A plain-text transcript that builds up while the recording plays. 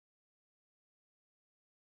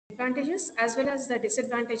advantages as well as the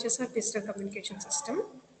disadvantages of digital communication system.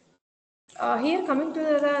 Here coming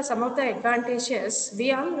to some of the advantages,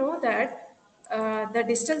 we all know that the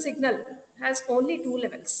digital signal has only two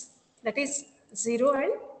levels, that is 0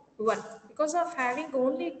 and 1. Because of having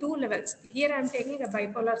only two levels, here I am taking a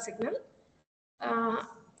bipolar signal,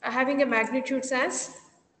 having a magnitudes as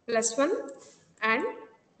 +1 and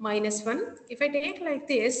 -1. If I take like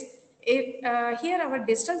this, if here our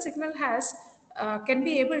digital signal has can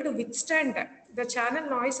be able to withstand the channel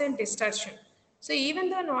noise and distortion. So even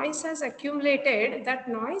though noise has accumulated, that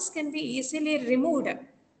noise can be easily removed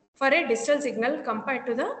for a digital signal compared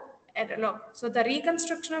to the analog. So the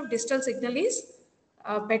reconstruction of digital signal is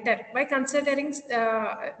better by considering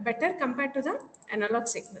better compared to the analog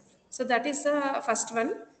signal. So that is the first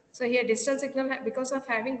one. So here digital signal, because of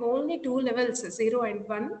having only two levels, 0 and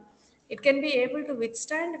 1, it can be able to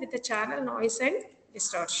withstand with the channel noise and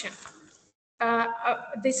distortion.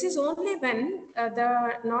 This is only when the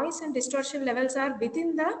noise and distortion levels are within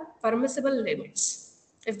the permissible limits.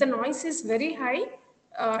 If the noise is very high,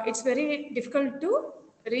 it's very difficult to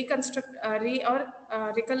reconstruct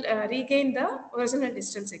regain the original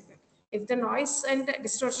digital signal. If the noise and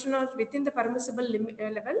distortion are within the permissible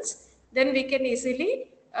levels, then we can easily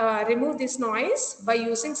remove this noise by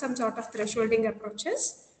using some sort of thresholding approaches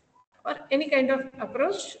or any kind of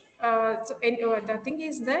approach. The thing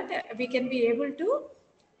is that we can be able to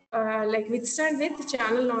like withstand with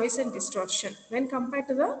channel noise and distortion when compared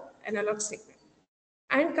to the analog signal.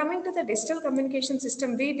 And coming to the digital communication system,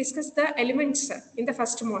 we discussed the elements in the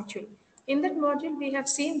first module. In that module, we have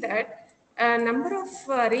seen that a number of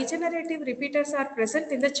regenerative repeaters are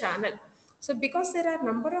present in the channel. So because there are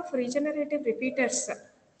number of regenerative repeaters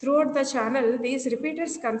throughout the channel, these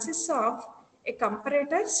repeaters consist of a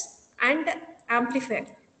comparators and amplifier.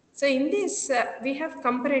 So in this, we have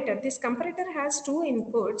comparator. This comparator has two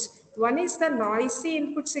inputs. One is the noisy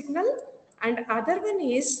input signal and other one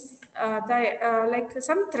is like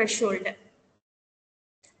some threshold.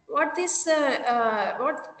 What this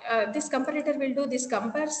comparator will do, this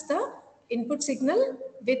compares the input signal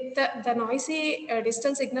with the noisy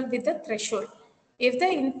digital signal with the threshold. If the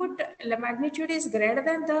input magnitude is greater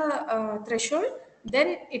than the threshold, then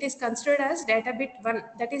it is considered as data bit 1,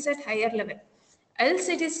 that is at higher level. Else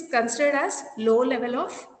it is considered as low level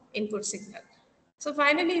of input signal. So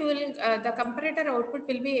finally, you will the comparator output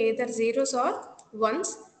will be either zeros or ones,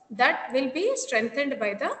 that will be strengthened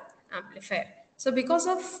by the amplifier. So because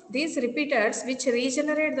of these repeaters which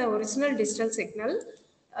regenerate the original digital signal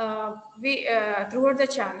throughout the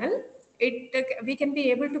channel, we can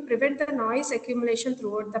be able to prevent the noise accumulation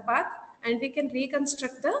throughout the path, and we can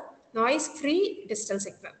reconstruct the noise-free digital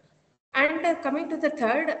signal. And coming to the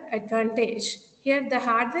third advantage, here the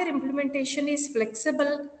hardware implementation is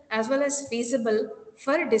flexible as well as feasible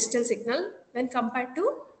for digital signal when compared to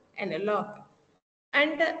analog.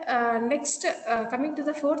 And next, coming to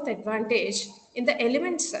the fourth advantage, in the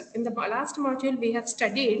elements, in the last module we have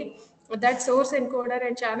studied that source encoder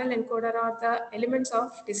and channel encoder are the elements of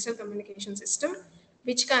digital communication system,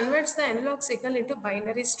 which converts the analog signal into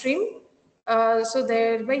binary stream. So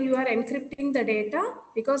thereby you are encrypting the data.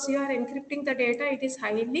 Because you are encrypting the data, it is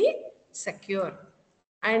highly secure.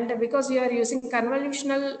 And because you are using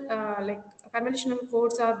convolutional like convolutional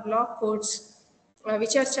codes or block codes,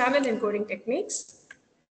 which are channel encoding techniques,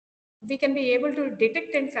 we can be able to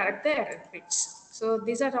detect and correct the error bits. So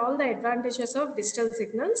these are all the advantages of digital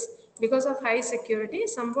signals. Because of high security,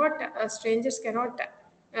 somewhat strangers cannot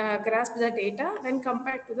grasp the data when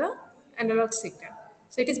compared to the analog signal.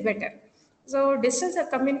 So it is better. So digital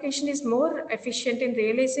communication is more efficient in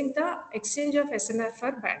realizing the exchange of SNR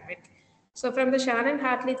for bandwidth. So from the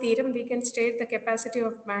Shannon-Hartley theorem, we can state the capacity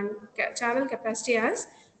of channel capacity as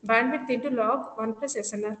bandwidth into log 1 plus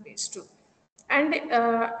SNR base 2. And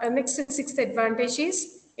next, sixth advantage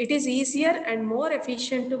is it is easier and more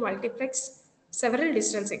efficient to multiplex several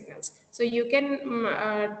digital signals. So you can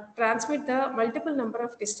transmit the multiple number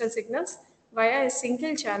of digital signals via a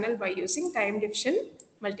single channel by using time division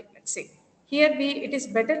multiplexing. Here it is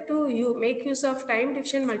better to make use of time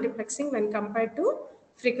division multiplexing when compared to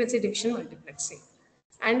frequency division multiplexing.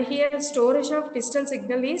 And here storage of digital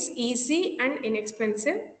signal is easy and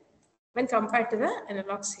inexpensive when compared to the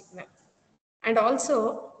analog signal. And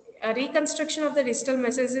also reconstruction of the digital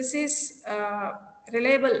messages is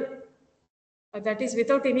reliable. That is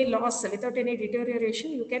without any loss, without any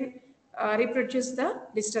deterioration, you can reproduce the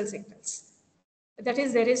digital signals. That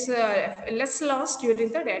is, there is less loss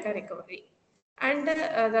during the data recovery. And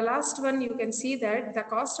the last one, you can see that the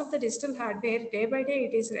cost of the digital hardware day by day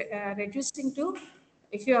it is reducing to,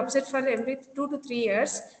 if you observe for every 2 to 3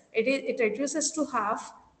 years, it reduces to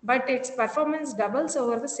half but its performance doubles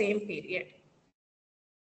over the same period.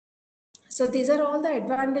 So these are all the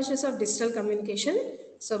advantages of digital communication.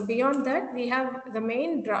 So beyond that, we have the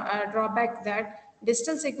main drawback that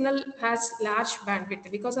digital signal has large bandwidth.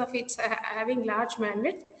 Because of its having large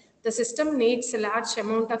bandwidth, the system needs a large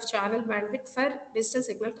amount of channel bandwidth for digital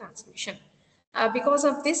signal transmission. Because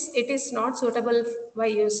of this, it is not suitable by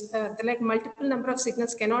use, like multiple number of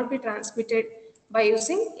signals cannot be transmitted by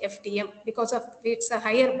using FDM because of its a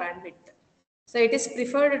higher bandwidth. So it is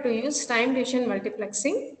preferred to use time division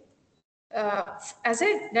multiplexing as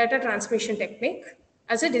a data transmission technique,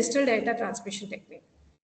 as a digital data transmission technique.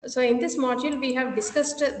 So in this module, we have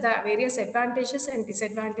discussed the various advantages and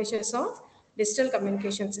disadvantages of digital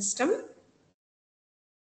communication system.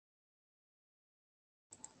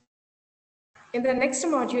 In the next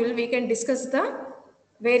module, we can discuss the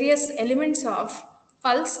various elements of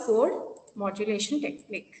pulse code modulation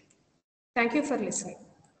technique. Thank you for listening.